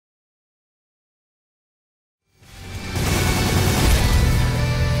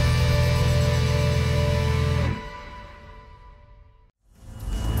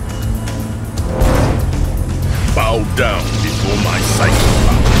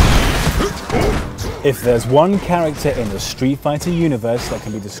If there's one character in the Street Fighter universe that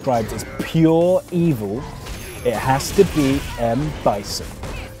can be described as pure evil, it has to be Bison.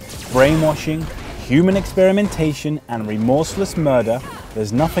 Brainwashing, human experimentation, and remorseless murder,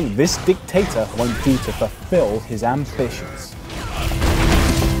 there's nothing this dictator won't do to fulfill his ambitions.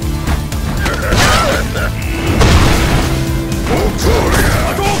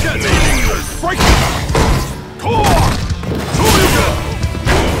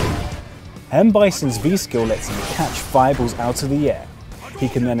 Bison's V-skill lets him catch fireballs out of the air. He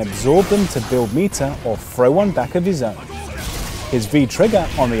can then absorb them to build meter or throw one back of his own. His V-trigger,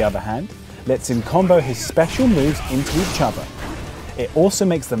 on the other hand, lets him combo his special moves into each other. It also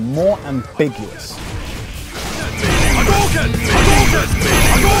makes them more ambiguous.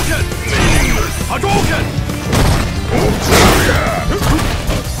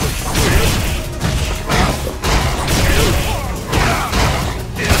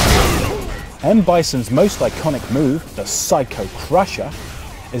 Bison's most iconic move, the Psycho Crusher,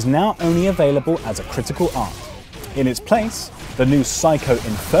 is now only available as a critical art. In its place, the new Psycho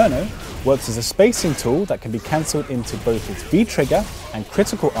Inferno works as a spacing tool that can be cancelled into both its V-trigger and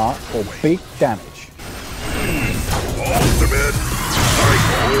critical art for big damage. Ultimate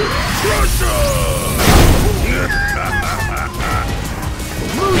Psycho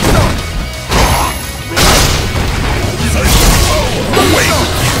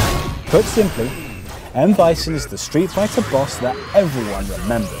Put simply, Bison is the Street Fighter boss that everyone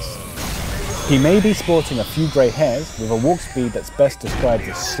remembers. He may be sporting a few grey hairs with a walk speed that's best described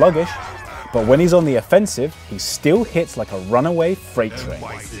as sluggish, but when he's on the offensive, he still hits like a runaway freight train.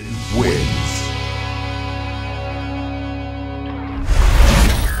 wins.